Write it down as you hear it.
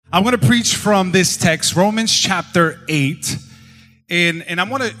I'm going to preach from this text, Romans chapter 8. And I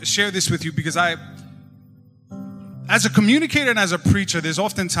want to share this with you because as a communicator and as a preacher, there's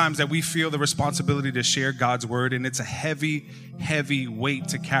often times that we feel the responsibility to share God's word, and it's a heavy, heavy weight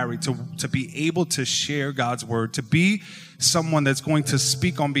to carry, to be able to share God's word, to be someone that's going to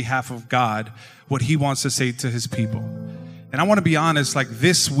speak on behalf of God what he wants to say to his people. And I want to be honest, like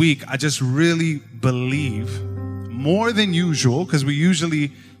this week, I just really believe more than usual, because we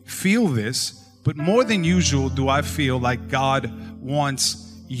usually feel this, but more than usual do I feel like God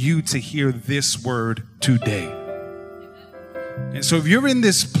wants you to hear this word today. And so if you're in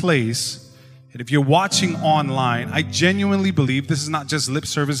this place, and if you're watching online, I genuinely believe this is not just lip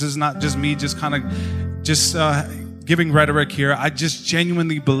service, this is not just me just giving rhetoric here. I just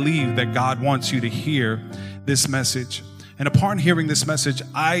genuinely believe that God wants you to hear this message. And upon hearing this message,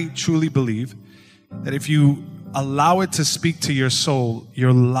 I truly believe that if you allow it to speak to your soul,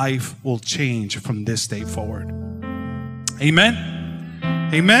 your life will change from this day forward. Amen?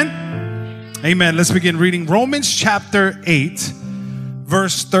 Amen? Amen. Let's begin reading Romans chapter 8,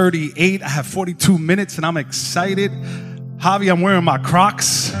 verse 38. I have 42 minutes and I'm excited. Javi, I'm wearing my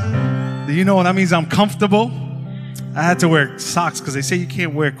Crocs. Do you know what that means? I'm comfortable. I had to wear socks because they say you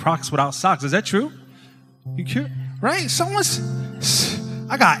can't wear Crocs without socks. Is that true? You can't? Right?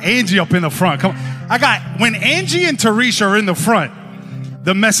 I got Angie up in the front. Come on. When Angie and Tarisha are in the front,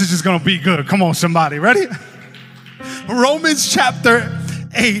 the message is going to be good. Come on, somebody. Ready? Romans chapter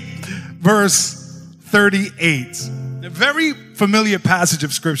 8, verse 38. A very familiar passage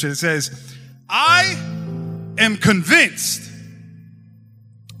of scripture. It says, I am convinced.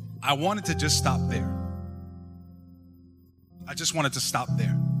 I wanted to just stop there. I just wanted to stop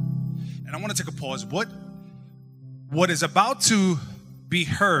there. And I want to take a pause. What is about to be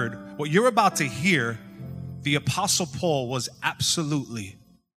heard, what you're about to hear, the Apostle Paul was absolutely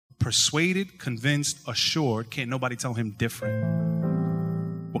persuaded, convinced, assured. Can't nobody tell him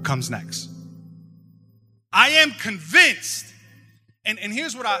different. What comes next? I am convinced. And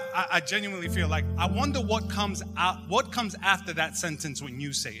here's what I genuinely feel like. I wonder what comes after that sentence when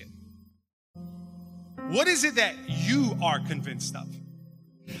you say it. What is it that you are convinced of?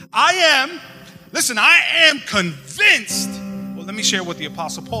 I am convinced. Well, let me share what the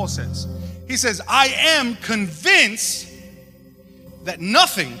Apostle Paul says. He says, I am convinced that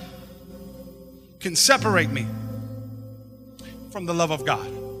nothing can separate me from the love of God.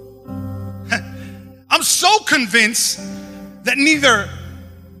 I'm so convinced that neither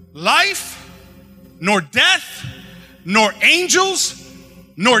life, nor death, nor angels,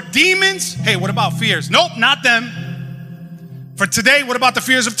 nor demons. Hey, what about fears? Nope, not them. For today, what about the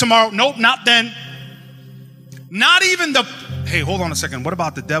fears of tomorrow? Nope, not then. Not even hey, hold on a second. What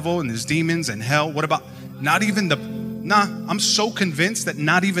about the devil and his demons and hell? What about I'm so convinced that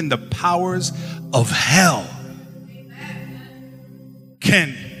not even the powers of hell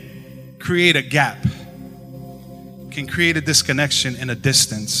can create a gap, can create a disconnection and a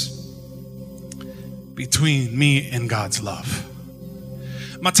distance between me and God's love.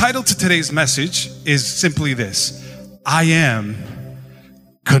 My title to today's message is simply this: I am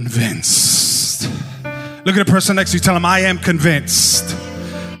convinced. Look at the person next to you. Tell them, I am convinced.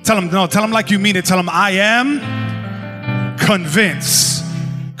 Tell them like you mean it. Tell them, I am convinced.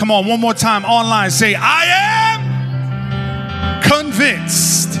 Come on, one more time online. Say, I am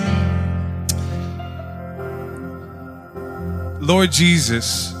convinced. Lord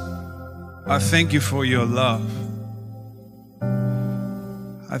Jesus, I thank you for your love.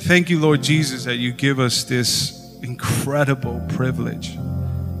 I thank you, Lord Jesus, that you give us this incredible privilege of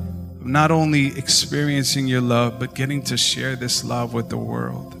not only experiencing your love, but getting to share this love with the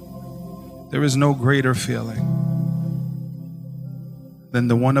world. There is no greater feeling than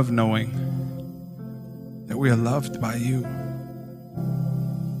the one of knowing that we are loved by you.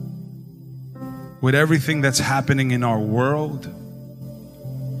 With everything that's happening in our world,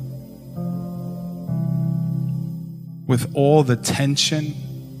 with all the tension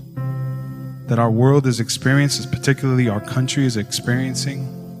that our world is experiencing, particularly our country is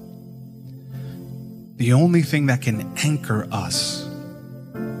experiencing, the only thing that can anchor us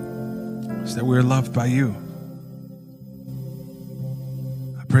is that we're loved by you.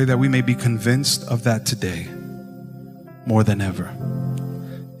 I pray that we may be convinced of that today more than ever.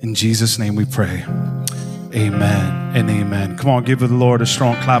 In Jesus' name we pray. Amen and amen. Come on, give the Lord a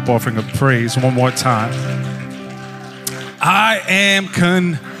strong clap offering of praise one more time. I am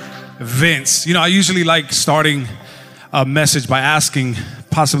convinced. You know, I usually like starting a message by asking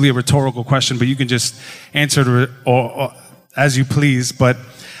possibly a rhetorical question, but you can just answer it or as you please. But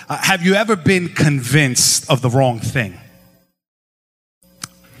have you ever been convinced of the wrong thing?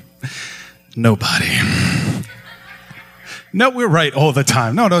 Nobody. No, we're right all the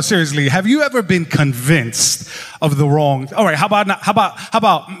time. No, seriously. Have you ever been convinced of the wrong? All right, how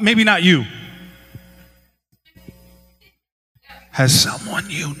about maybe not you? Has someone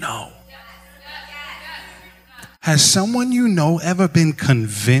you know ever been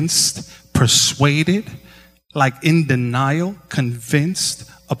convinced, persuaded, like in denial,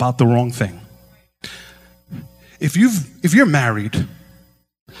 convinced about the wrong thing? If you're married,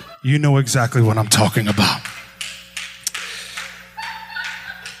 you know exactly what I'm talking about.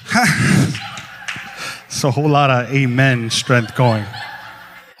 It's a whole lot of amen strength going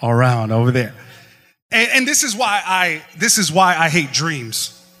around over there. And this is why I hate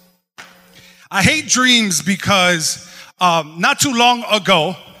dreams. I hate dreams because not too long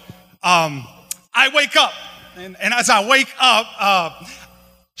ago, I wake up. And as I wake up,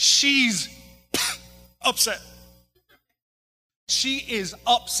 she's upset. She is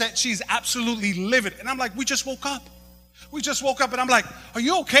upset. She's absolutely livid. And I'm like, we just woke up. And I'm like, are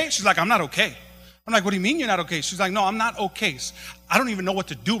you okay? She's like, I'm not okay. I'm like, what do you mean you're not okay? She's like, no, I'm not okay. I don't even know what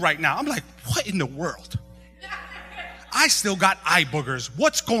to do right now. I'm like, what in the world? I still got eye boogers.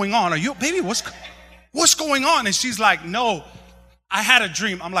 What's going on? Are you, baby, what's going on? And she's like, no, I had a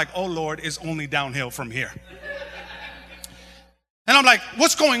dream. I'm like, oh Lord, it's only downhill from here. And I'm like,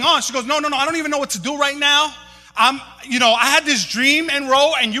 what's going on? She goes, no, I don't even know what to do right now. I had this dream, and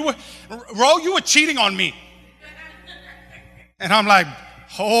Ro, you were cheating on me. And I'm like,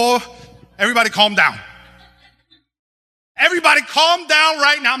 oh, everybody calm down. Everybody calm down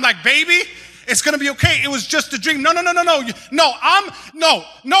right now. I'm like, baby, it's going to be okay. It was just a dream. No, Ro.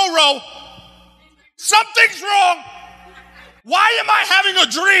 Something's wrong. Why am I having a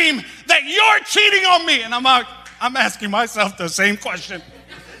dream that you're cheating on me? And I'm asking myself the same question.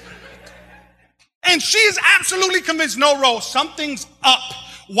 And she is absolutely convinced, no, Ro, something's up.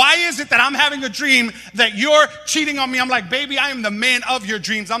 Why is it that I'm having a dream that you're cheating on me? I'm like, baby, I am the man of your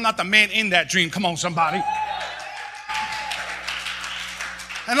dreams. I'm not the man in that dream. Come on, somebody.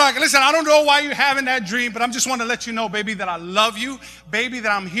 And like, listen, I don't know why you're having that dream, but I just want to let you know, baby, that I love you. Baby,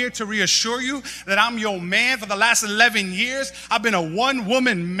 that I'm here to reassure you that I'm your man for the last 11 years. I've been a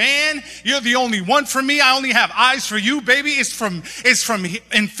one-woman man. You're the only one for me. I only have eyes for you, baby. It's from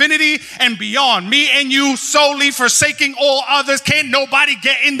infinity and beyond. Me and you solely, forsaking all others. Can't nobody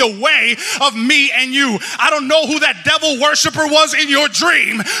get in the way of me and you. I don't know who that devil worshiper was in your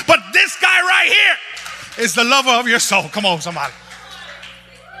dream, but this guy right here is the lover of your soul. Come on, somebody.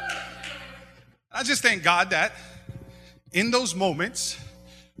 I just thank God that in those moments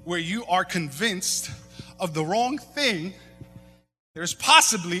where you are convinced of the wrong thing, there's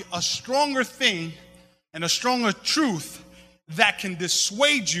possibly a stronger thing and a stronger truth that can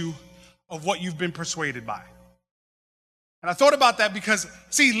dissuade you of what you've been persuaded by. And I thought about that because,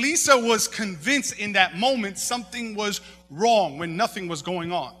 see, Lisa was convinced in that moment something was wrong when nothing was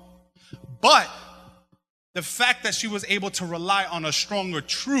going on. But the fact that she was able to rely on a stronger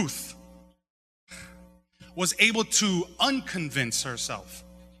truth was able to unconvince herself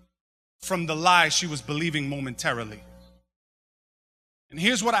from the lie she was believing momentarily. And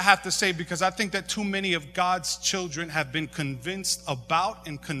here's what I have to say, because I think that too many of God's children have been convinced about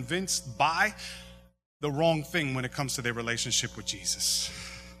and convinced by the wrong thing when it comes to their relationship with Jesus.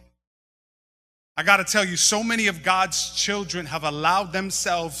 I got to tell you, so many of God's children have allowed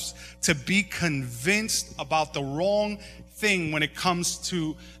themselves to be convinced about the wrong thing when it comes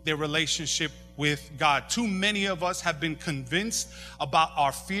to their relationship with God. Too many of us have been convinced about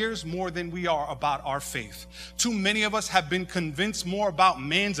our fears more than we are about our faith. Too many of us have been convinced more about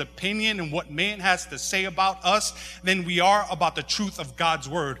man's opinion and what man has to say about us than we are about the truth of God's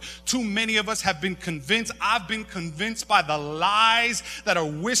word. Too many of us have been convinced, I've been convinced by the lies that are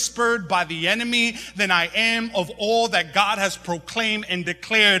whispered by the enemy than I am of all that God has proclaimed and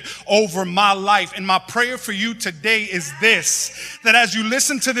declared over my life. And my prayer for you today is this, that as you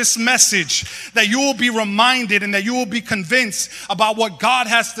listen to this message, that you will be reminded and that you will be convinced about what God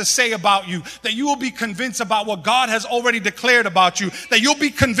has to say about you, that you will be convinced about what God has already declared about you, that you'll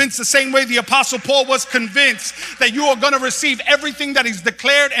be convinced the same way the Apostle Paul was convinced that you are going to receive everything that he's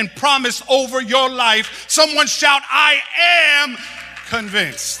declared and promised over your life. Someone shout, I am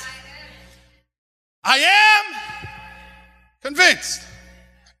convinced. I am convinced.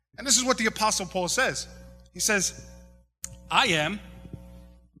 And this is what the Apostle Paul says. He says, I am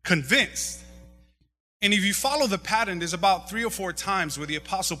convinced. And if you follow the pattern, there's about 3 or 4 times where the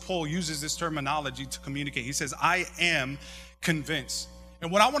Apostle Paul uses this terminology to communicate. He says, I am convinced.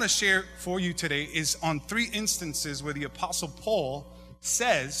 And what I want to share for you today is on 3 instances where the Apostle Paul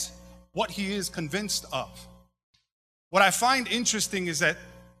says what he is convinced of. What I find interesting is that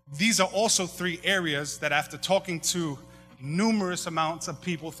these are also three areas that after talking to numerous amounts of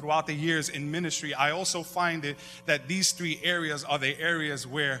people throughout the years in ministry, I also find it that these three areas are the areas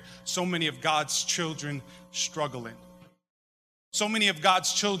where so many of God's children struggle in. So many of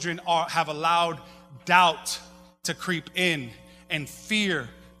God's children have allowed doubt to creep in and fear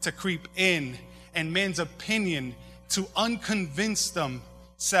to creep in and man's opinion to unconvince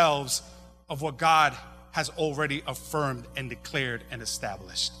themselves of what God has already affirmed and declared and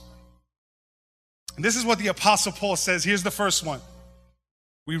established. And this is what the Apostle Paul says. Here's the first one.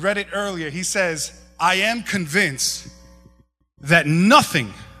 We read it earlier. He says, I am convinced that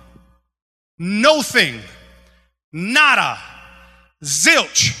nothing, no thing, nada,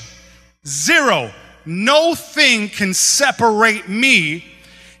 zilch, zero, no thing can separate me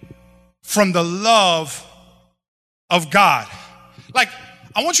from the love of God. Like,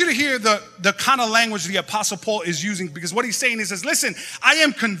 I want you to hear the kind of language the Apostle Paul is using, because what he's saying is, listen, I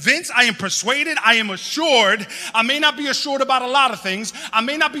am convinced, I am persuaded, I am assured. I may not be assured about a lot of things. I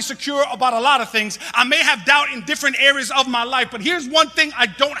may not be secure about a lot of things. I may have doubt in different areas of my life, but here's one thing I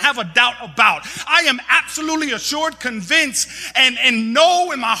don't have a doubt about. I am absolutely assured, convinced, and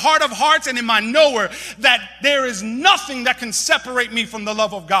know in my heart of hearts and in my knower that there is nothing that can separate me from the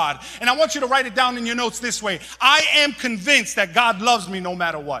love of God. And I want you to write it down in your notes this way. I am convinced that God loves me no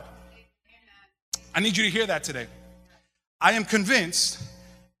matter what. I need you to hear that today. I am convinced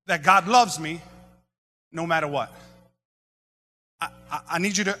that God loves me no matter what. I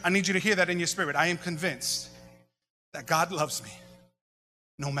need you to hear that in your spirit. I am convinced that God loves me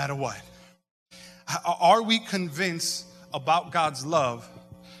no matter what. Are we convinced about God's love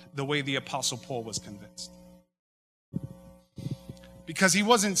the way the Apostle Paul was convinced? Because he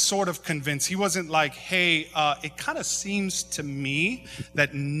wasn't sort of convinced. He wasn't like, hey, it kind of seems to me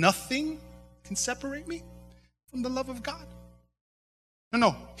that nothing can separate me from the love of God.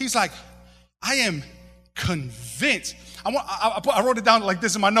 No. He's like, I am convinced. I wrote it down like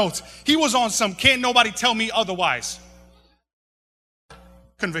this in my notes. He was on some can't nobody tell me otherwise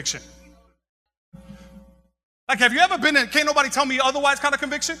conviction. Like, have you ever been in can't nobody tell me otherwise kind of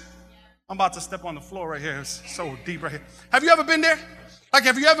conviction? I'm about to step on the floor right here. It's so deep right here. Have you ever been there? Like,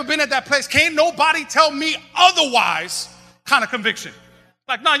 have you ever been at that place? Can't nobody tell me otherwise kind of conviction.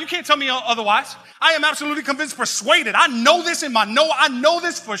 Like, no, you can't tell me otherwise. I am absolutely convinced, persuaded. I know this in my know. I know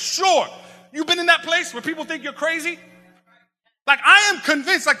this for sure. You've been in that place where people think you're crazy? Like, I am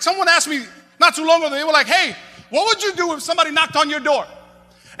convinced. Like, someone asked me not too long ago, they were like, hey, what would you do if somebody knocked on your door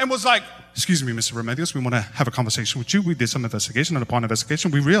and was like, excuse me, Mr. Remedios, we want to have a conversation with you. We did some investigation, and upon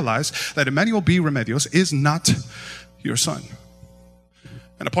investigation, we realized that Emmanuel B. Remedios is not your son.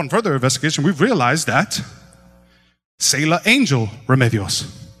 And upon further investigation, we've realized that Selah Angel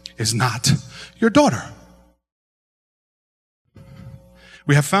Remedios is not your daughter.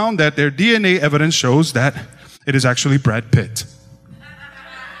 We have found that their DNA evidence shows that it is actually Brad Pitt.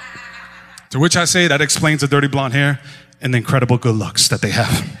 To which I say that explains the dirty blonde hair and the incredible good looks that they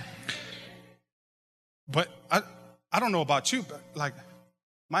have. But I don't know about you, but like,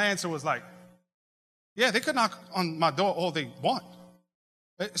 my answer was like, yeah, they could knock on my door all they want.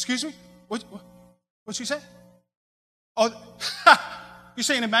 Excuse me? What you say? Oh, you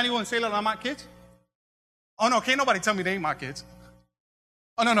saying Emmanuel and Selah are my kids? Oh no, can't nobody tell me they ain't my kids.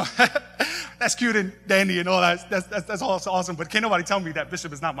 Oh no, that's cute and dandy and all that. That's also awesome. But can't nobody tell me that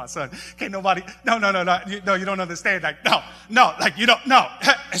Bishop is not my son. Can't nobody. No. You don't understand. Like no. Like you don't. No.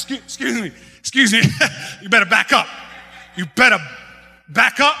 Excuse me. You better back up. You better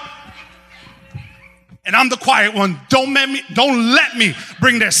back up. And I'm the quiet one. Don't let me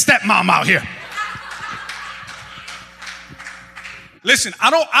bring their stepmom out here. Listen, I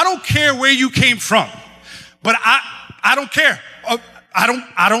don't care where you came from, but I don't care.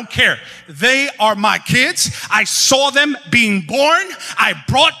 I don't care. They are my kids. I saw them being born. I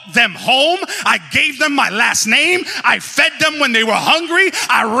brought them home. I gave them my last name. I fed them when they were hungry.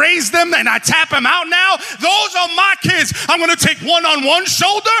 I raised them and I tap them out now. Those are my kids. I'm going to take one on one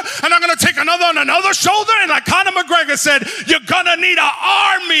shoulder and I'm going to take another on another shoulder. And like Conor McGregor said, you're going to need an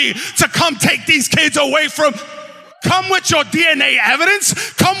army to come take these kids away from. Come with your DNA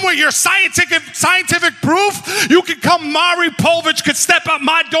evidence. Come with your scientific proof. You can come. Mari Povich could step up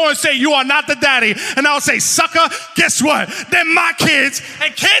my door and say, you are not the daddy. And I'll say, sucker, guess what? They're my kids.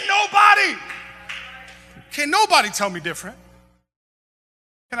 And can't nobody tell me different.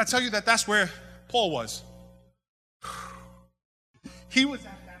 Can I tell you that that's where Paul was? He was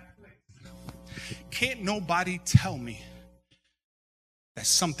at that place. Can't nobody tell me that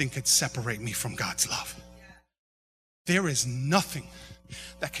something could separate me from God's love. There is nothing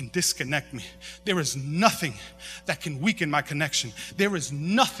that can disconnect me. There is nothing that can weaken my connection. There is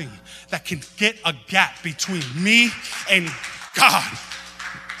nothing that can get a gap between me and God.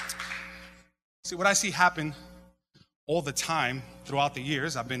 See, what I see happen all the time throughout the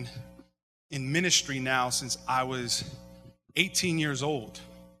years, I've been in ministry now since I was 18 years old.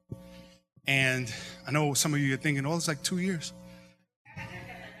 And I know some of you are thinking, oh, it's like 2 years.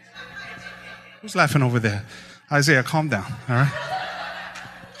 Who's laughing over there? Isaiah, calm down, all right?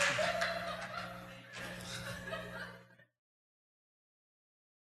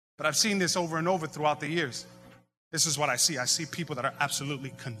 But I've seen this over and over throughout the years. This is what I see. I see people that are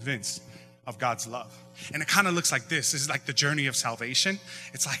absolutely convinced of God's love. And it kind of looks like this. This is like the journey of salvation.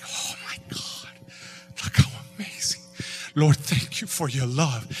 It's like, oh my God, look how amazing. Lord, thank you for your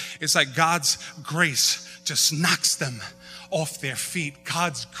love. It's like God's grace just knocks them off their feet.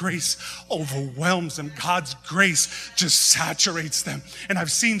 God's grace overwhelms them. God's grace just saturates them. And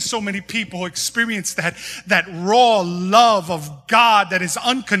I've seen so many people experience that raw love of God that is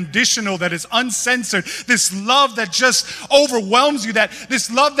unconditional, that is uncensored. This love that just overwhelms you, that this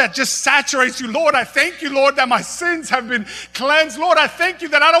love that just saturates you. Lord, I thank you, Lord, that my sins have been cleansed. Lord, I thank you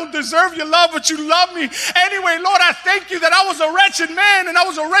that I don't deserve your love, but you love me anyway. Lord, I thank you that I was a wretched man and I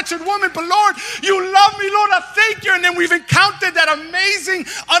was a wretched woman, but Lord, you love me. Lord, I thank you. And then we've encountered that amazing,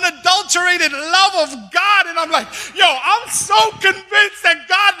 unadulterated love of God. And I'm like, yo, I'm so convinced that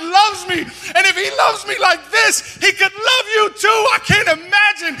God loves me. And if he loves me like this, he could love you too. I can't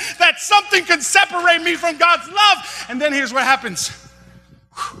imagine that something could separate me from God's love. And then here's what happens.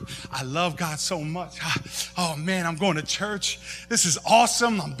 I love God so much. Oh man, I'm going to church. This is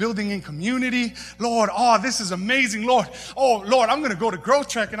awesome. I'm building in community. Lord, oh, this is amazing. Lord, oh Lord, I'm going to go to Growth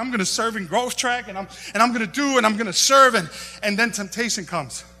Track and I'm going to serve in Growth Track and I'm going to do and I'm going to serve and then temptation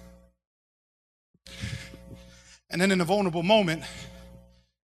comes. And then in a vulnerable moment,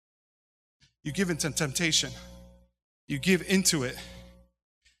 you give into temptation. You give into it.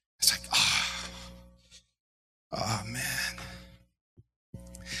 It's like, oh man.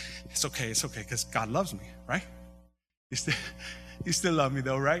 It's okay, because God loves me, right? You still love me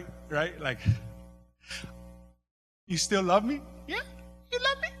though, right? Right? Like, you still love me? Yeah? You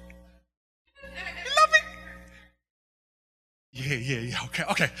love me? You love me? Yeah. Okay.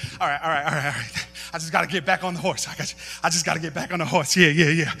 All right. I just got to get back on the horse. I just got to get back on the horse.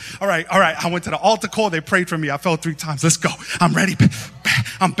 Yeah. All right. I went to the altar call. They prayed for me. I fell 3 times. Let's go. I'm ready.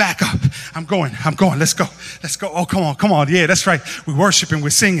 I'm back up. I'm going. Let's go. Oh, come on. Yeah, that's right. We're worshiping. We're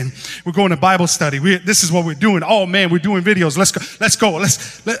singing. We're going to Bible study. This is what we're doing. Oh, man, we're doing videos. Let's go.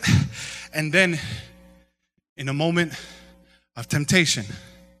 And then in a moment of temptation,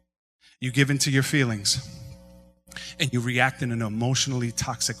 you give into your feelings and you react in an emotionally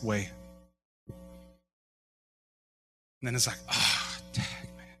toxic way. And then it's like, dang,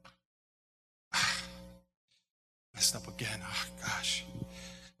 man. Messed up again. Oh, gosh.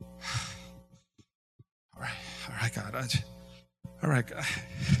 All right, God. All right, God.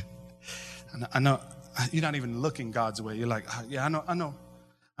 I know you're not even looking God's way. You're like, yeah, I know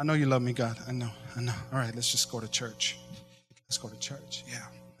you love me, God. I know. All right, let's just go to church. Let's go to church. Yeah.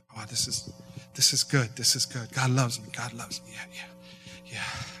 Oh, this is good. God loves me. Yeah.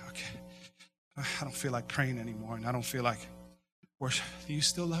 Okay. I don't feel like praying anymore, and I don't feel like worship. Do you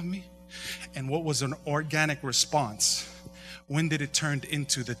still love me? And what was an organic response? When did it turn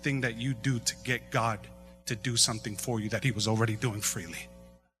into the thing that you do to get God to do something for you that he was already doing freely?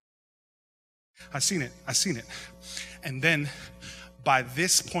 I've seen it. And then by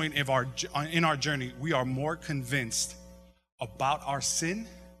this point in our journey, we are more convinced about our sin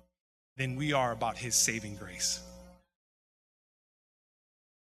than we are about his saving grace.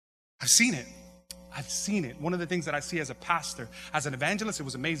 I've seen it. One of the things that I see as a pastor, as an evangelist, it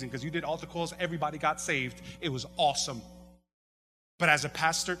was amazing because you did altar calls, everybody got saved. It was awesome. But as a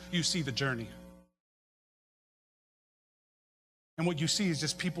pastor, you see the journey. And what you see is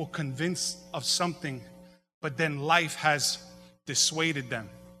just people convinced of something, but then life has dissuaded them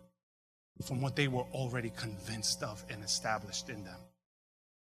from what they were already convinced of and established in them.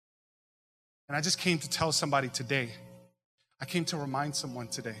 And I just came to tell somebody today, I came to remind someone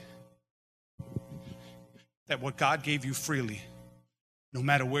today that what God gave you freely, no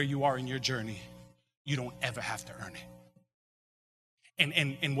matter where you are in your journey, you don't ever have to earn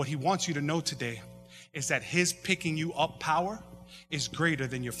it. And what he wants you to know today is that his picking you up power is greater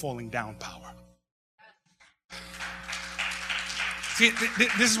than your falling down power. See,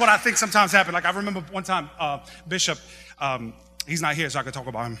 this is what I think sometimes happens. Like I remember one time, Bishop, he's not here, so I can talk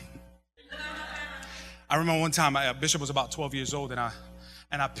about him. I remember one time, Bishop was about 12 years old, and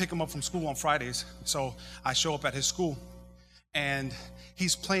I pick him up from school on Fridays. So I show up at his school, and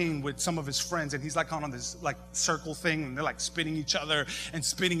he's playing with some of his friends, and he's like on this like circle thing, and they're like spinning each other. And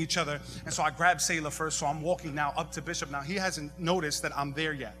so I grabbed Sailor first, so I'm walking now up to Bishop. Now he hasn't noticed that I'm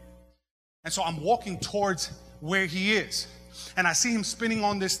there yet, and so I'm walking towards where he is, and I see him spinning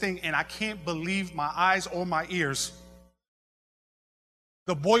on this thing, and I can't believe my eyes or my ears.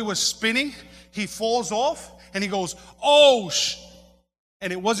 The boy was spinning, he falls off, and he goes, "Oh,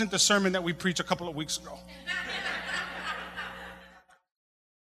 and it wasn't the sermon that we preached a couple of weeks ago.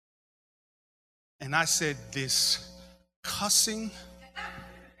 And I said, this cussing,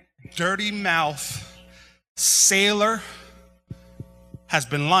 dirty mouth sailor has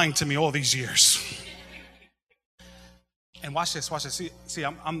been lying to me all these years. And watch this. See,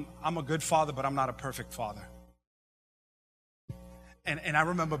 I'm a good father, but I'm not a perfect father. And I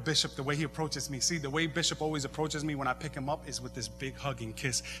remember Bishop, the way he approaches me. See, the way Bishop always approaches me when I pick him up is with this big hugging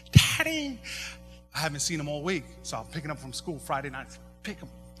kiss. Daddy! I haven't seen him all week, so I'm picking him up from school Friday night. Pick him.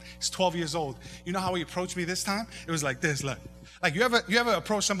 He's 12 years old. You know how he approached me this time? It was like this, look. Like you ever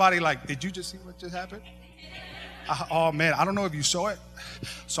approach somebody like, did you just see what just happened? Oh man, I don't know if you saw it.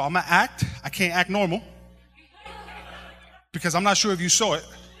 So I'm gonna act. I can't act normal because I'm not sure if you saw it.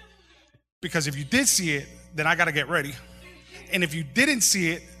 Because if you did see it, then I gotta get ready. And if you didn't see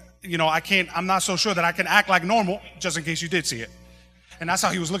it, I'm not so sure that I can act like normal just in case you did see it. And that's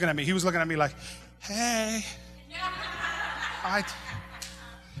how he was looking at me. He was looking at me like, hey.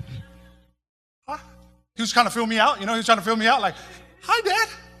 He was trying to fill me out, he was trying to fill me out like, hi, Dad.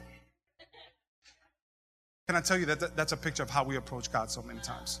 Can I tell you that that's a picture of how we approach God so many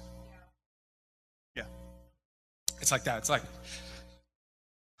times? Yeah. It's like that. It's like,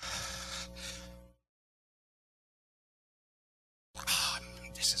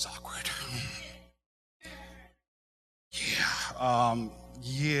 this is awkward.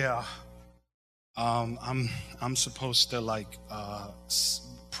 I'm supposed to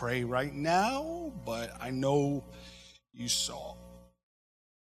pray right now, but I know you saw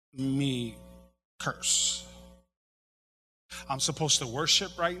me curse. I'm supposed to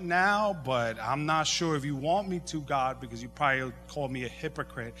worship right now, but I'm not sure if you want me to, God, because you probably called me a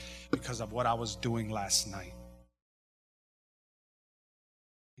hypocrite because of what I was doing last night.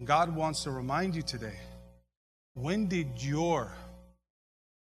 And God wants to remind you today, when did your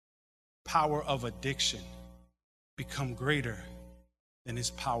power of addiction become greater than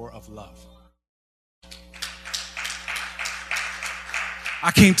his power of love?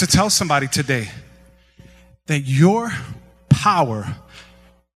 I came to tell somebody today that your power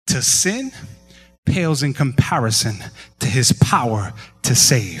to sin pales in comparison to his power to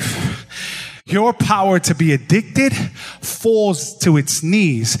save. Your power to be addicted falls to its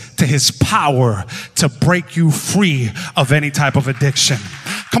knees to his power to break you free of any type of addiction.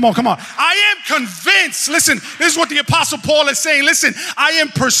 Come on. I am convinced. Listen, this is what the Apostle Paul is saying. Listen, I am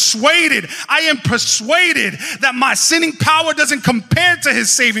persuaded that my sinning power doesn't compare to his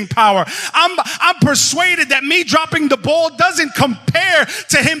saving power. I'm persuaded that me dropping the ball doesn't compare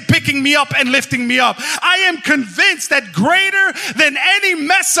to him picking me up and lifting me up. I am convinced that greater than any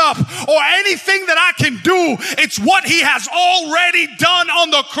mess up or anything that I can do, it's what he has already done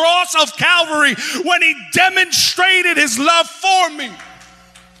on the cross of Calvary when he demonstrated his love for me.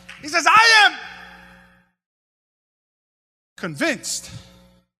 He says, I am convinced.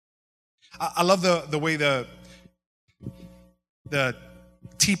 I love the way the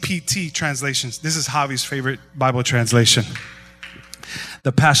TPT translations. This is Javi's favorite Bible translation.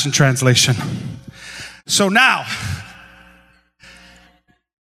 The Passion Translation. So now,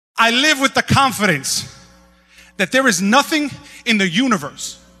 I live with the confidence that there is nothing in the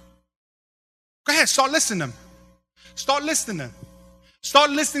universe. Go ahead, start listing them. Start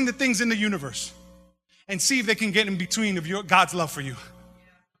listing the things in the universe and see if they can get in between of God's love for you.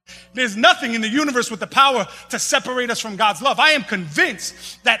 There's nothing in the universe with the power to separate us from God's love. I am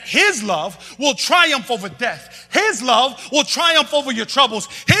convinced that his love will triumph over death. His love will triumph over your troubles.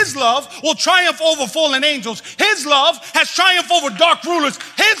 His love will triumph over fallen angels. His love has triumphed over dark rulers.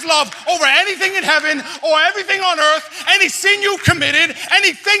 His love over anything in heaven or everything on earth, any sin you committed,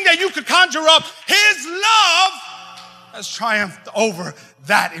 anything that you could conjure up. His love has triumphed over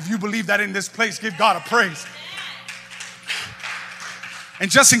that. If you believe that in this place, give God a praise. And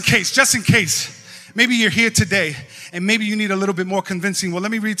just in case, maybe you're here today And maybe you need a little bit more convincing. Well, let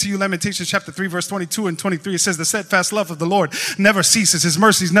me read to you Lamentations chapter 3, verse 22 and 23. It says, the steadfast love of the Lord never ceases. His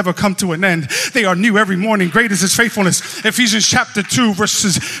mercies never come to an end. They are new every morning. Great is his faithfulness. Ephesians chapter 2,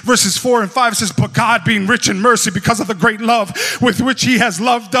 verses 4 and 5 says, but God being rich in mercy because of the great love with which he has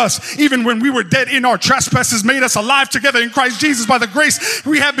loved us, even when we were dead in our trespasses, made us alive together in Christ Jesus. By the grace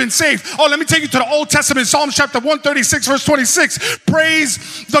we have been saved. Oh, let me take you to the Old Testament, Psalms chapter 136, verse 26.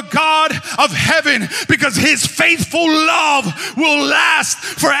 Praise the God of heaven, because his faithful love will last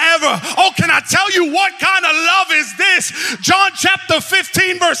forever. Oh, can I tell you what kind of love is this? John chapter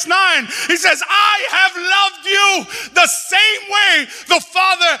 15, verse 9. He says, I have loved you the same way the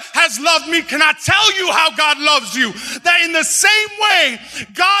Father has loved me. Can I tell you how God loves you? That in the same way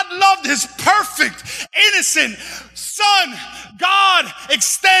God loved his perfect, innocent Son, God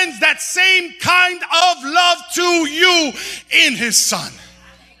extends that same kind of love to you in his Son.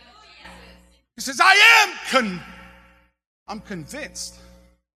 He says, I'm convinced.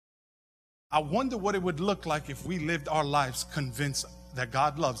 I wonder what it would look like if we lived our lives convinced that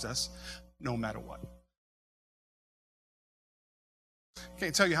God loves us no matter what.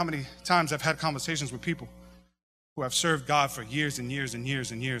 Can't tell you how many times I've had conversations with people who have served God for years and years and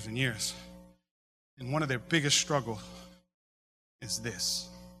years and years and years. And one of their biggest struggle is this.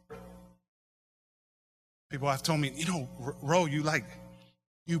 People have told me, Ro,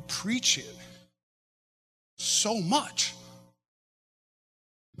 you preach it so much.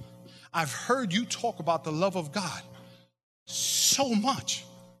 I've heard you talk about the love of God so much.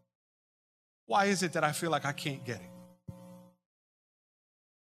 Why is it that I feel like I can't get it?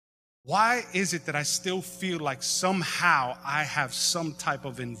 Why is it that I still feel like somehow I have some type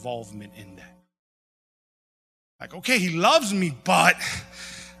of involvement in that? Like, okay, he loves me, but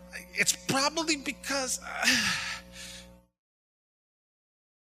it's probably because...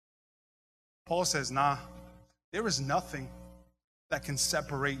 Paul says, nah, there is nothing that can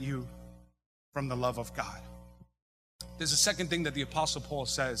separate you from the love of God. There's a second thing that the Apostle Paul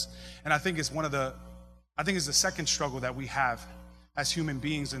says, and I think it's the second struggle that we have as human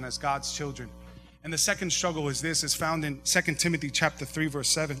beings and as God's children. And the second struggle is this, is found in 2 Timothy chapter 3, verse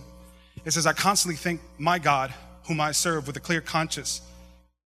 7. It says, I constantly thank my God, whom I serve with a clear conscience,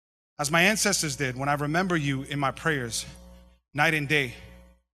 as my ancestors did when I remember you in my prayers, night and day,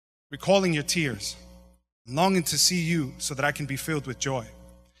 recalling your tears, longing to see you so that I can be filled with joy.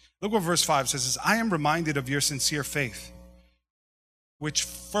 Look what verse 5 says, I am reminded of your sincere faith, which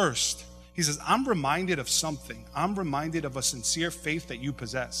first, he says, I'm reminded of something. I'm reminded of a sincere faith that you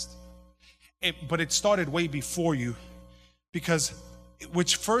possessed. But it started way before you, because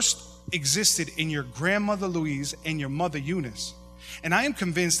which first existed in your grandmother Louise and your mother Eunice. And I am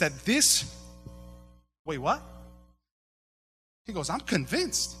convinced that this, wait, what? He goes, I'm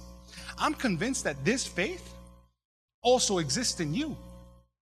convinced that this faith also exists in you.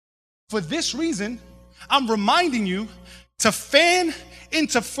 For this reason, I'm reminding you to fan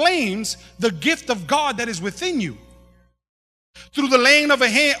into flames the gift of God that is within you through the laying of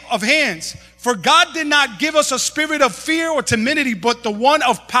hands. For God did not give us a spirit of fear or timidity, but the one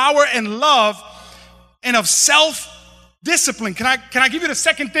of power and love and of self-discipline. Can I give you the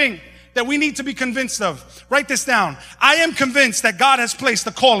second thing that we need to be convinced of? Write this down. I am convinced that God has placed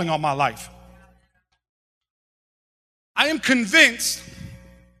a calling on my life. I am convinced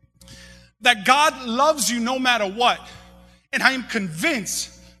that God loves you no matter what. And I am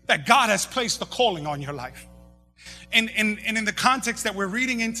convinced that God has placed a calling on your life. And in the context that we're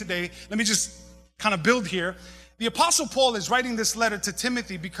reading in today, let me just kind of build here. The Apostle Paul is writing this letter to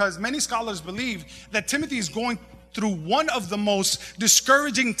Timothy because many scholars believe that Timothy is going through one of the most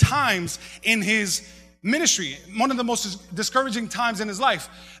discouraging times in his ministry, one of the most discouraging times in his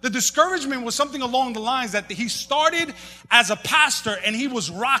life. The discouragement was something along the lines that he started as a pastor and he was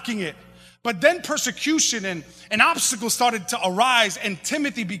rocking it. But then persecution and obstacles started to arise, and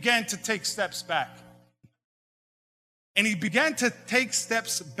Timothy began to take steps back. And he began to take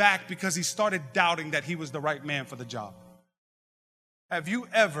steps back because he started doubting that he was the right man for the job. Have you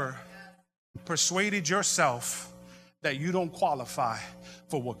ever persuaded yourself that you don't qualify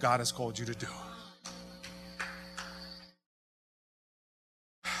for what God has called you to do?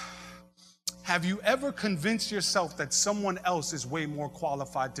 Have you ever convinced yourself that someone else is way more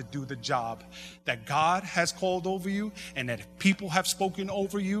qualified to do the job that God has called over you and that people have spoken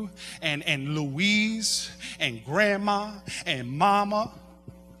over you and Louise and grandma and mama?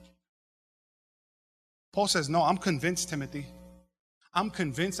 Paul says, no, I'm convinced, Timothy. I'm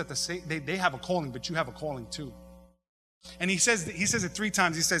convinced that they have a calling, but you have a calling too. And he says it 3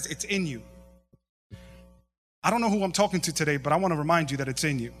 times. He says, it's in you. I don't know who I'm talking to today, but I want to remind you that it's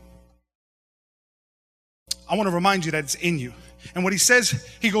in you. I want to remind you that it's in you. And what he says,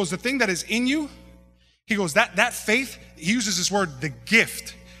 he goes, the thing that is in you, he goes, that faith, he uses this word, the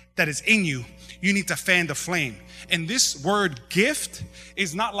gift that is in you, you need to fan the flame. And this word gift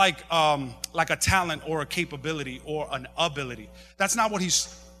is not like a talent or a capability or an ability. That's not what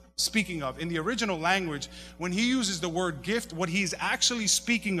he's speaking of. In the original language, when he uses the word gift, what he's actually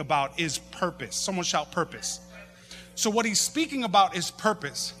speaking about is purpose. Someone shout purpose. So what he's speaking about is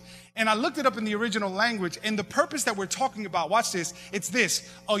purpose. And I looked it up in the original language, and the purpose that we're talking about, watch this, it's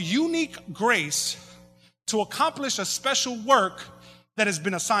this: a unique grace to accomplish a special work that has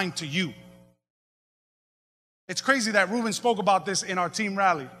been assigned to you. It's crazy that Ruben spoke about this in our team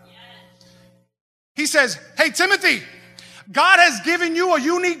rally. He says, hey, Timothy, God has given you a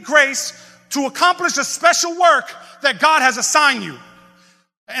unique grace to accomplish a special work that God has assigned you.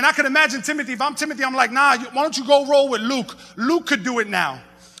 And I can imagine Timothy, if I'm Timothy, I'm like, nah, why don't you go roll with Luke? Luke could do it now.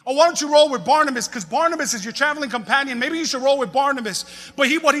 Or why don't you roll with Barnabas? Because Barnabas is your traveling companion. Maybe you should roll with Barnabas. But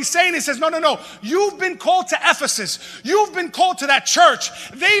what he's saying, he says, no. You've been called to Ephesus. You've been called to that church.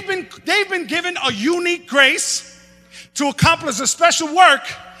 They've been given a unique grace to accomplish a special work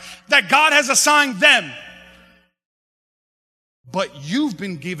that God has assigned them. But you've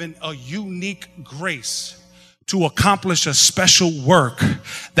been given a unique grace to accomplish a special work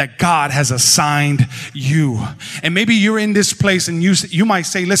that God has assigned you. And maybe you're in this place and you might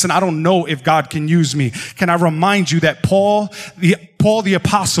say, listen, I don't know if God can use me. Can I remind you that Paul the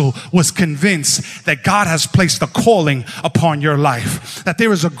apostle was convinced that God has placed a calling upon your life, that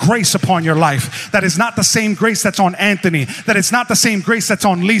there is a grace upon your life that is not the same grace that's on Anthony, that it's not the same grace that's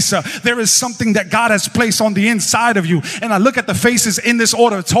on Lisa. There is something that God has placed on the inside of you. And I look at the faces in this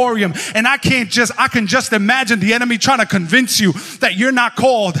auditorium, and I can just imagine the enemy trying to convince you that you're not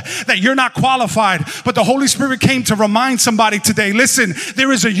called, that you're not qualified. But the Holy Spirit came to remind somebody today, listen,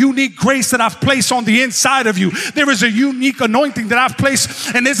 there is a unique grace that I've placed on the inside of you. There is a unique anointing that I've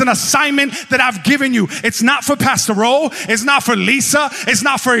placed, and there's an assignment that I've given you. It's not for Pastor Rowe. It's not for Lisa. It's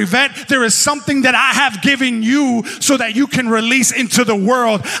not for Yvette. There is something that I have given you so that you can release into the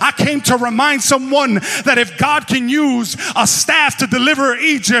world. I came to remind someone that if God can use a staff to deliver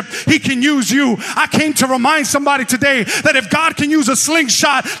Egypt, he can use you. I came to remind somebody today that if God can use a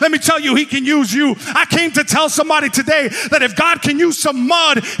slingshot, let me tell you, he can use you. I came to tell somebody today that if God can use some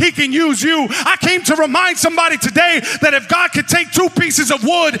mud, he can use you. I came to remind somebody today that if God can take 2 pieces of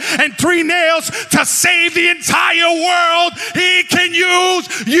wood and 3 nails to save the entire world, he can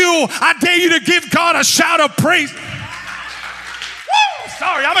use you. I dare you to give God a shout of praise. Woo!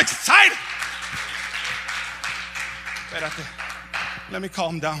 Sorry, I'm excited. Let me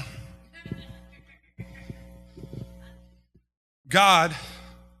calm down. God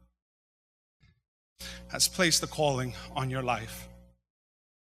has placed a calling on your life.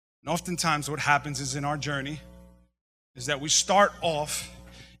 And oftentimes what happens is in our journey is that we start off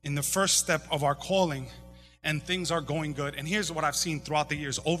in the first step of our calling and things are going good. And here's what I've seen throughout the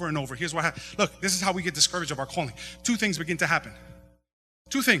years over and over. Here's what happens. Look, this is how we get discouraged of our calling. 2 things begin to happen.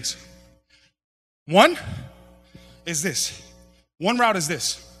 2 things. One is this. One route is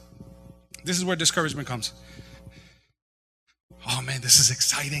this. This is where discouragement comes. Oh man, this is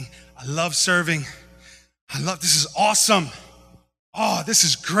exciting. I love serving. This is awesome. Oh, this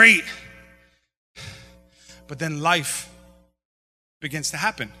is great. But then life begins to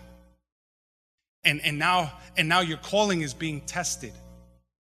happen. And now your calling is being tested.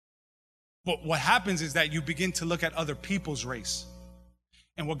 But what happens is that you begin to look at other people's race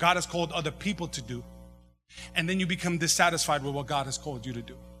and what God has called other people to do. And then you become dissatisfied with what God has called you to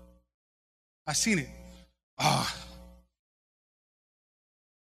do. I've seen it.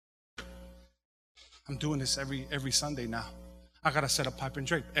 I'm doing this every Sunday now. I got to set up pipe and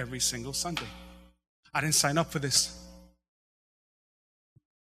drape every single Sunday. I didn't sign up for this.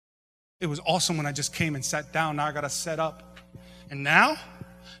 It was awesome when I just came and sat down. Now I got to set up. And now,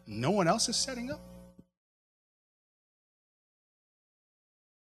 no one else is setting up.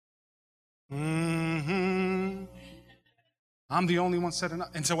 I'm the only one setting up.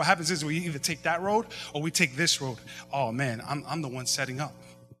 And so what happens is we either take that road or we take this road. Oh man, I'm the one setting up.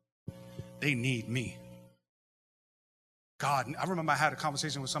 They need me. God, I remember I had a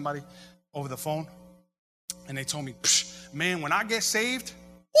conversation with somebody over the phone, and they told me, man, when I get saved,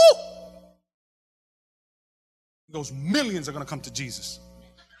 woo! Those millions are going to come to Jesus.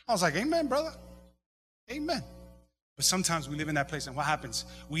 I was like, amen, brother. Amen. But sometimes we live in that place, and what happens?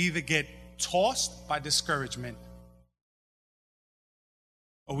 We either get tossed by discouragement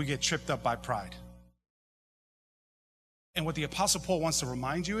or we get tripped up by pride. And what the Apostle Paul wants to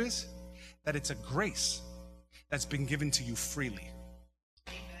remind you is that it's a grace that's been given to you freely.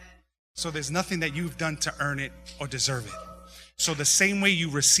 So there's nothing that you've done to earn it or deserve it. So the same way you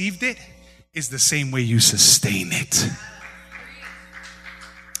received it is the same way you sustain it.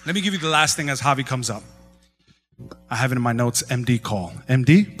 Let me give you the last thing as Javi comes up. I have it in my notes, MD call.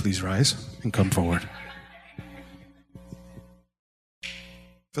 MD, please rise and come forward.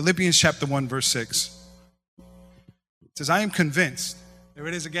 Philippians chapter 1, verse 6. It says, I am convinced. There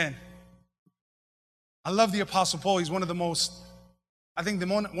it is again. I love the Apostle Paul. He's one of the most,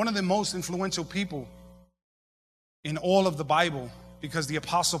 one of the most influential people in all of the Bible, because the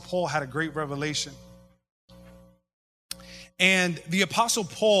Apostle Paul had a great revelation. And the Apostle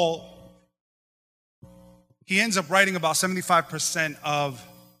Paul, he ends up writing about 75% of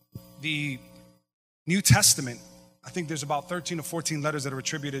the New Testament. I think there's about 13 or 14 letters that are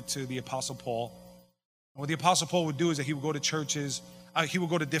attributed to the Apostle Paul. And what the Apostle Paul would do is that he would go to churches, he would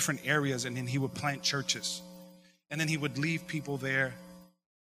go to different areas, and then he would plant churches. And then he would leave people there.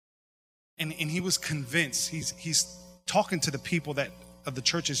 And he was convinced. He's talking to the people of the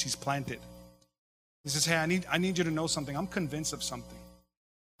churches he's planted. He says, hey, I need you to know something. I'm convinced of something.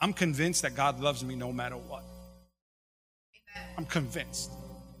 I'm convinced that God loves me no matter what. I'm convinced.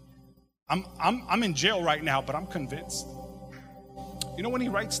 I'm in jail right now, but I'm convinced. You know when he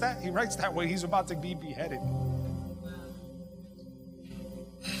writes that? He writes that way he's about to be beheaded.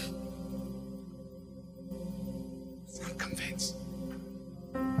 I'm convinced.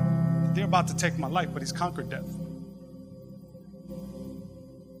 They're about to take my life, but he's conquered death.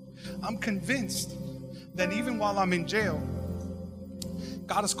 I'm convinced that even while I'm in jail,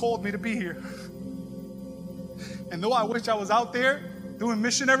 God has called me to be here. And though I wish I was out there doing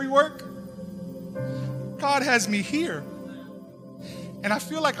missionary work, God has me here. And I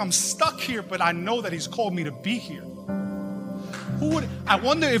feel like I'm stuck here, but I know that he's called me to be here. I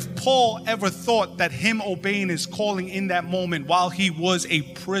wonder if Paul ever thought that him obeying his calling in that moment while he was a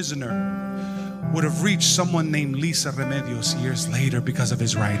prisoner would have reached someone named Lisa Remedios years later because of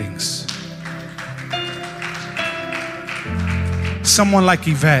his writings. Someone like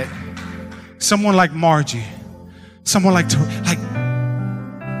Yvette, someone like Margie, someone like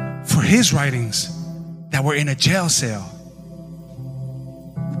for his writings that were in a jail cell.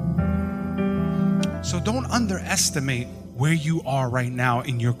 So don't underestimate where you are right now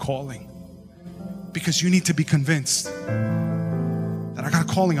in your calling, because you need to be convinced that I got a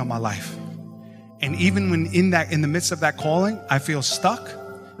calling on my life. And even when in the midst of that calling, I feel stuck.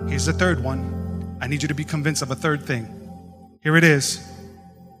 Here's the third one. I need you to be convinced of a third thing. Here it is.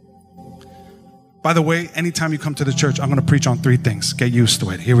 By the way, anytime you come to the church, I'm going to preach on three things. Get used to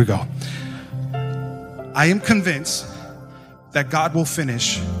it. Here we go. I am convinced that God will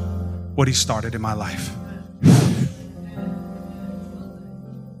finish what he started in my life.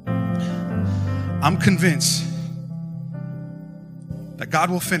 I'm convinced that God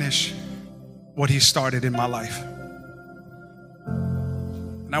will finish what he started in my life.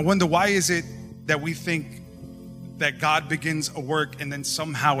 And I wonder, why is it that we think that God begins a work and then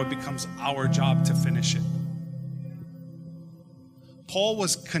somehow it becomes our job to finish it? Paul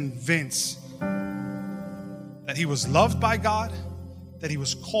was convinced that he was loved by God, that he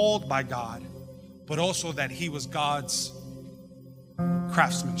was called by God, but also that he was God's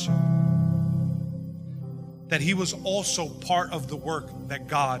craftsmanship. That he was also part of the work that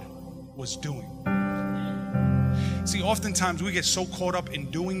God was doing. See, oftentimes we get so caught up in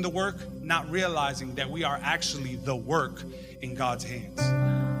doing the work, not realizing that we are actually the work in God's hands.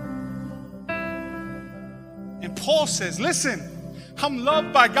 And Paul says, listen, I'm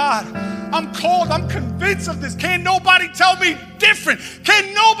loved by God. I'm called. I'm convinced of this. Can't nobody tell me different.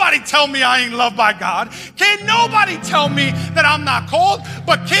 Can't nobody tell me I ain't loved by God. Can't nobody tell me that I'm not called.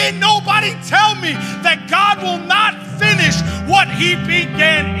 But can't nobody tell me that God will not finish what he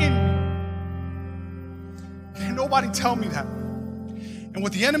began in me. Can't nobody tell me that. And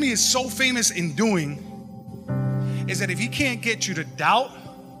what the enemy is so famous in doing is that if he can't get you to doubt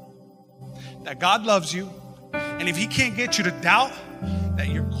that God loves you, and if he can't get you to doubt that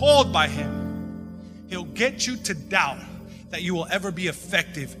you're called by him, he'll get you to doubt that you will ever be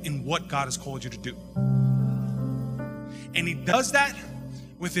effective in what God has called you to do. And he does that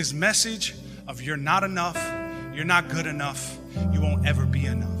with his message of you're not enough, you're not good enough, you won't ever be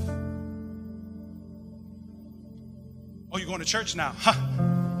enough. Oh, you're going to church now? Huh.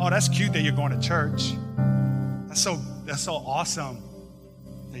 Oh, that's cute that you're going to church. That's so awesome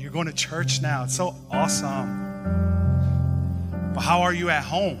that you're going to church now. It's so awesome. But how are you at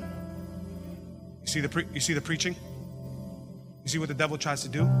home? You see the preaching? You see what the devil tries to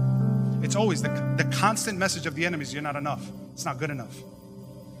do? It's always the constant message of the enemy is you're not enough. It's not good enough.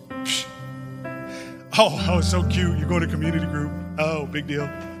 Oh, so cute. You're going to community group. Oh, big deal.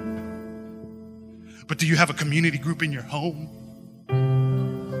 But do you have a community group in your home?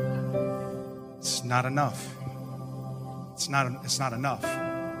 It's not enough. It's not enough.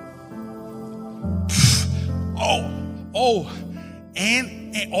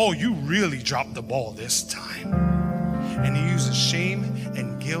 And you really dropped the ball this time. And he uses shame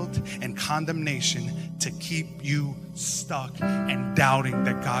and guilt and condemnation to keep you stuck and doubting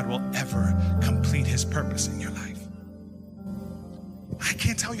that God will ever complete his purpose in your life. I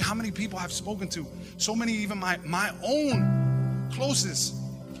can't tell you how many people I've spoken to, so many, even my own closest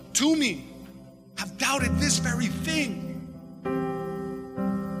to me, have doubted this very thing.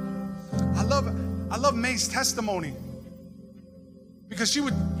 I love May's testimony, because she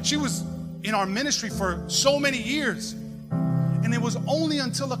was in our ministry for so many years, and it was only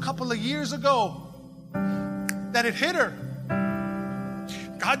until a couple of years ago that it hit her.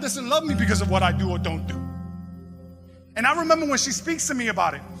 God doesn't love me because of what I do or don't do. And I remember when she speaks to me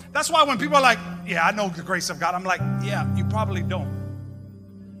about it. That's why when people are like, yeah, I know the grace of God, I'm like, yeah, you probably don't.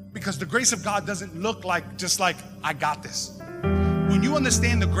 Because the grace of God doesn't look like just like, I got this. When you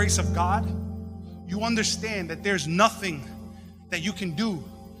understand the grace of God, you understand that there's nothing that you can do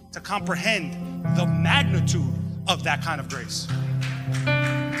to comprehend the magnitude of that kind of grace.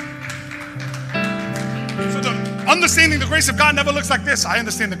 So understanding the grace of God never looks like this. I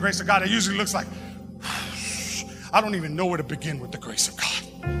understand the grace of God. It usually looks like, I don't even know where to begin with the grace of God.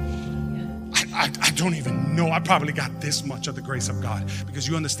 I don't even know. I probably got this much of the grace of God, because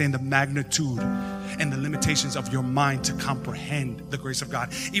you understand the magnitude and the limitations of your mind to comprehend the grace of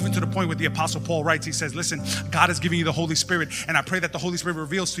God. Even to the point where the Apostle Paul writes, he says, listen, God has given you the Holy Spirit, and I pray that the Holy Spirit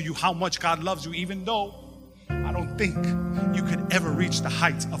reveals to you how much God loves you, even though I don't think you could ever reach the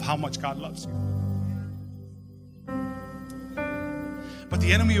heights of how much God loves you. But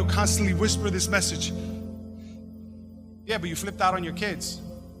the enemy will constantly whisper this message. Yeah, but you flipped out on your kids.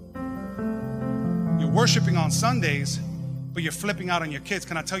 You're worshiping on Sundays, but you're flipping out on your kids.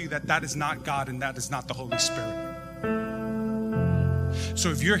 Can I tell you that that is not God and that is not the Holy Spirit? So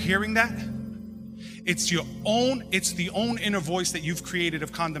if you're hearing that, it's the own inner voice that you've created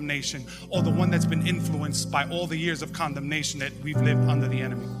of condemnation, or the one that's been influenced by all the years of condemnation that we've lived under the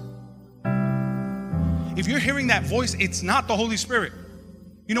enemy. If you're hearing that voice, it's not the Holy Spirit.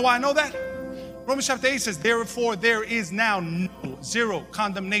 You know why I know that? Romans chapter 8 says, therefore there is now zero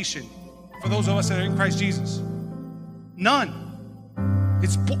condemnation for those of us that are in Christ Jesus. None.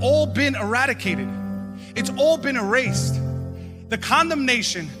 It's all been eradicated. It's all been erased. The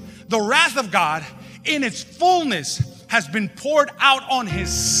condemnation, the wrath of God in its fullness has been poured out on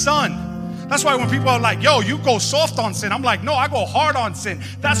his son. That's why when people are like, yo, you go soft on sin, I'm like, no, I go hard on sin.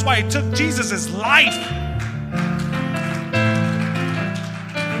 That's why it took Jesus' life.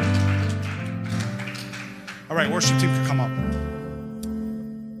 All right, worship team can come up.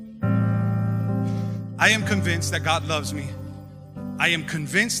 I am convinced that God loves me. I am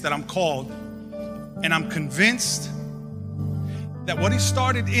convinced that I'm called. And I'm convinced that what he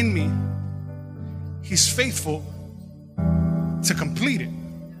started in me, he's faithful to complete it.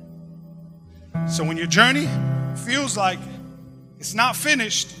 So when your journey feels like it's not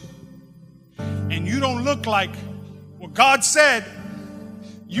finished, and you don't look like what God said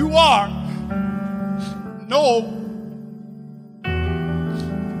you are, know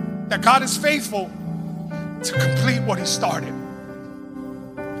that God is faithful to complete what he started.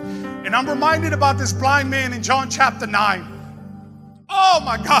 And I'm reminded about this blind man in John chapter 9. Oh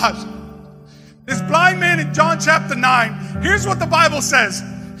my gosh. This blind man in John chapter 9. Here's what the Bible says.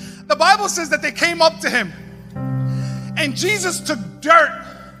 The Bible says that they came up to him, and Jesus took dirt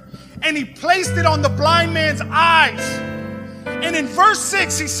and he placed it on the blind man's eyes. And in verse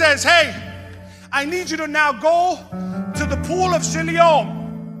 6 he says, hey, I need you to now go to the pool of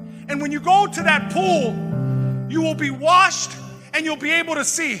Siloam. And when you go to that pool, you will be washed and you'll be able to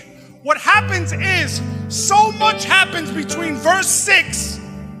see. What happens is, so much happens between verse 6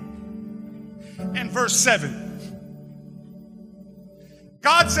 and verse 7.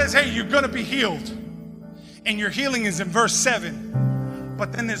 God says, hey, you're going to be healed. And your healing is in verse 7.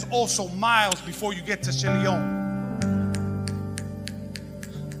 But then there's also miles before you get to Siloam.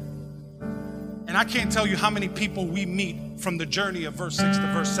 And I can't tell you how many people we meet from the journey of verse 6 to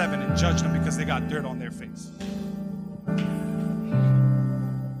verse 7 and judge them because they got dirt on their face.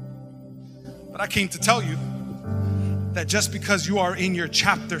 But I came to tell you that just because you are in your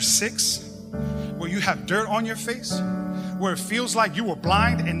chapter 6, where you have dirt on your face, where it feels like you were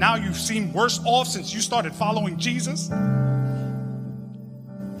blind and now you seem worse off since you started following Jesus.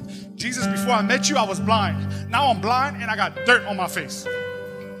 Jesus, before I met you, I was blind. Now I'm blind and I got dirt on my face.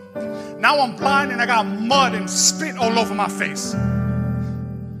 Now I'm blind and I got mud and spit all over my face.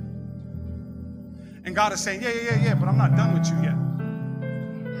 And God is saying, yeah, but I'm not done with you yet.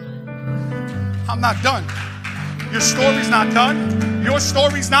 I'm not done. Your story's not done. Your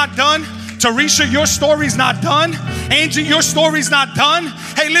story's not done. Teresa, your story's not done. Angie, your story's not done.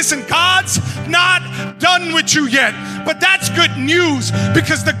 Hey, listen, God's not done with you yet. But that's good news,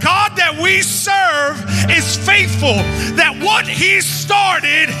 because the God that we serve is faithful. That what He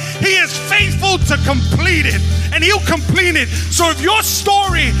started, He is faithful to complete it. And He'll complete it. So if your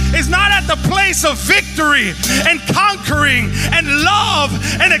story is not at the place of victory and conquering and love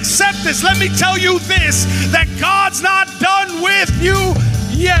and acceptance, let me tell you this, that God's not done with you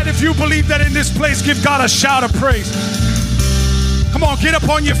yet. If you believe that in this place, give God a shout of praise. Come on, get up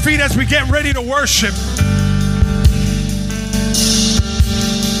on your feet as we get ready to worship.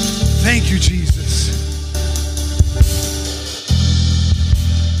 Thank you, Jesus.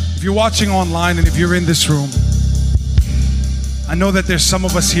 If you're watching online and if you're in this room, I know that there's some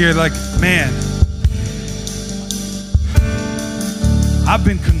of us here like, man, I've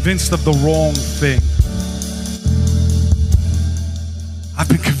been convinced of the wrong thing. I've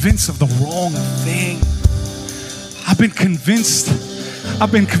been convinced of the wrong thing. I've been convinced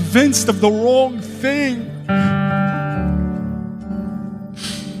of the wrong thing.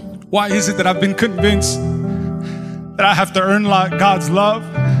 Why is it that I've been convinced that I have to earn God's love?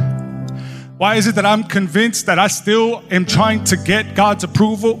 Why is it that I'm convinced that I still am trying to get God's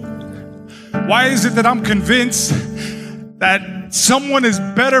approval? Why is it that I'm convinced that someone is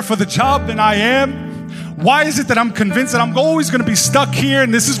better for the job than I am? Why is it that I'm convinced that I'm always going to be stuck here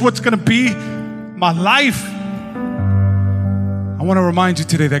and this is what's going to be my life? I want to remind you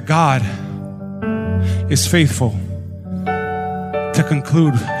today that God is faithful to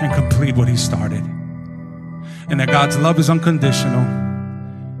conclude and complete what He started. And that God's love is unconditional,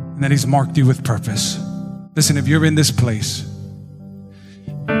 and that He's marked you with purpose. Listen, if you're in this place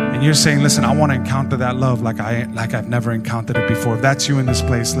and you're saying, listen, I want to encounter that love like I've never encountered it before. If that's you in this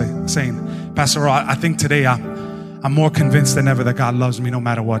place saying, Pastor Rod, I think today I'm more convinced than ever that God loves me no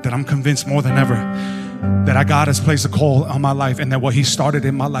matter what, that I'm convinced more than ever that God has placed a call on my life and that what He started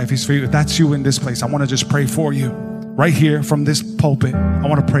in my life, He's for you. If that's you in this place, I want to just pray for you. Right here from this pulpit, I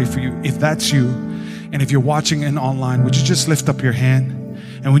want to pray for you. If that's you, and if you're watching and online, would you just lift up your hand?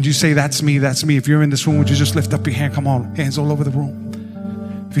 And when you say, that's me, that's me. If you're in this room, would you just lift up your hand? Come on, hands all over the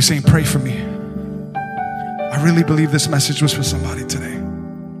room. If you're saying, pray for me. I really believe this message was for somebody today.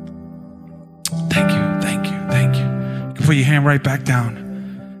 Thank you, thank you, thank you. You can put your hand right back down.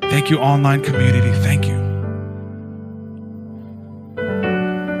 Thank you, online community. Thank you.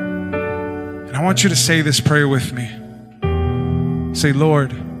 And I want you to say this prayer with me. Say,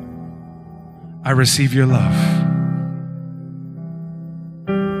 Lord, I receive your love.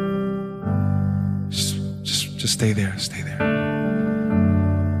 Just stay there, stay there.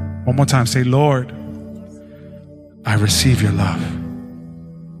 One more time, say, Lord, I receive your love.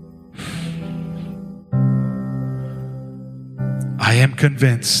 I am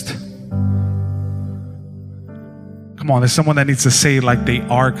convinced. Come on, there's someone that needs to say it like they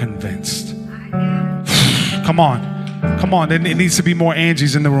are convinced. Come on. Come on, it needs to be more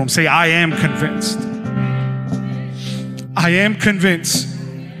Angies in the room. Say, I am convinced. I am convinced.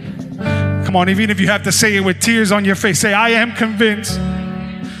 Come on, even if you have to say it with tears on your face, say, I am convinced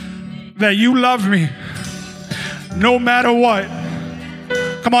that you love me no matter what.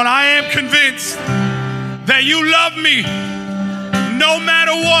 Come on, I am convinced that you love me no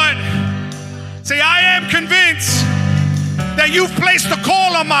matter what. Say, I am convinced that you've placed a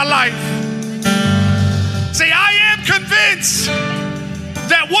call on my life. Say, I am convinced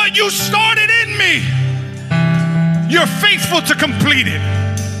that what you started in me, you're faithful to complete it.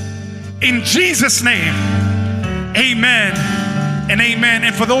 In Jesus' name, amen and amen.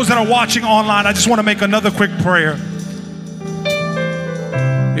 And for those that are watching online, I just want to make another quick prayer.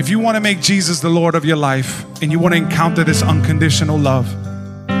 If you want to make Jesus the Lord of your life and you want to encounter this unconditional love,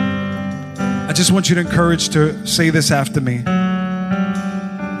 I just want you to encourage to say this after me.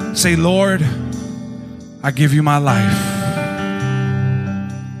 Say, Lord, I give you my life.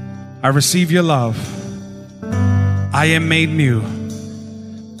 I receive your love. I am made new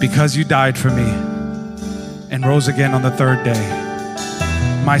because you died for me and rose again on the third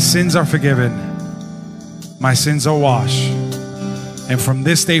day. My sins are forgiven. My sins are washed. And from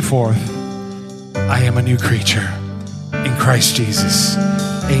this day forth, I am a new creature in Christ Jesus.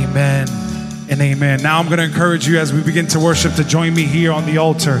 Amen and amen. Now I'm going to encourage you as we begin to worship to join me here on the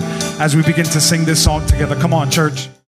altar as we begin to sing this song together. Come on, church.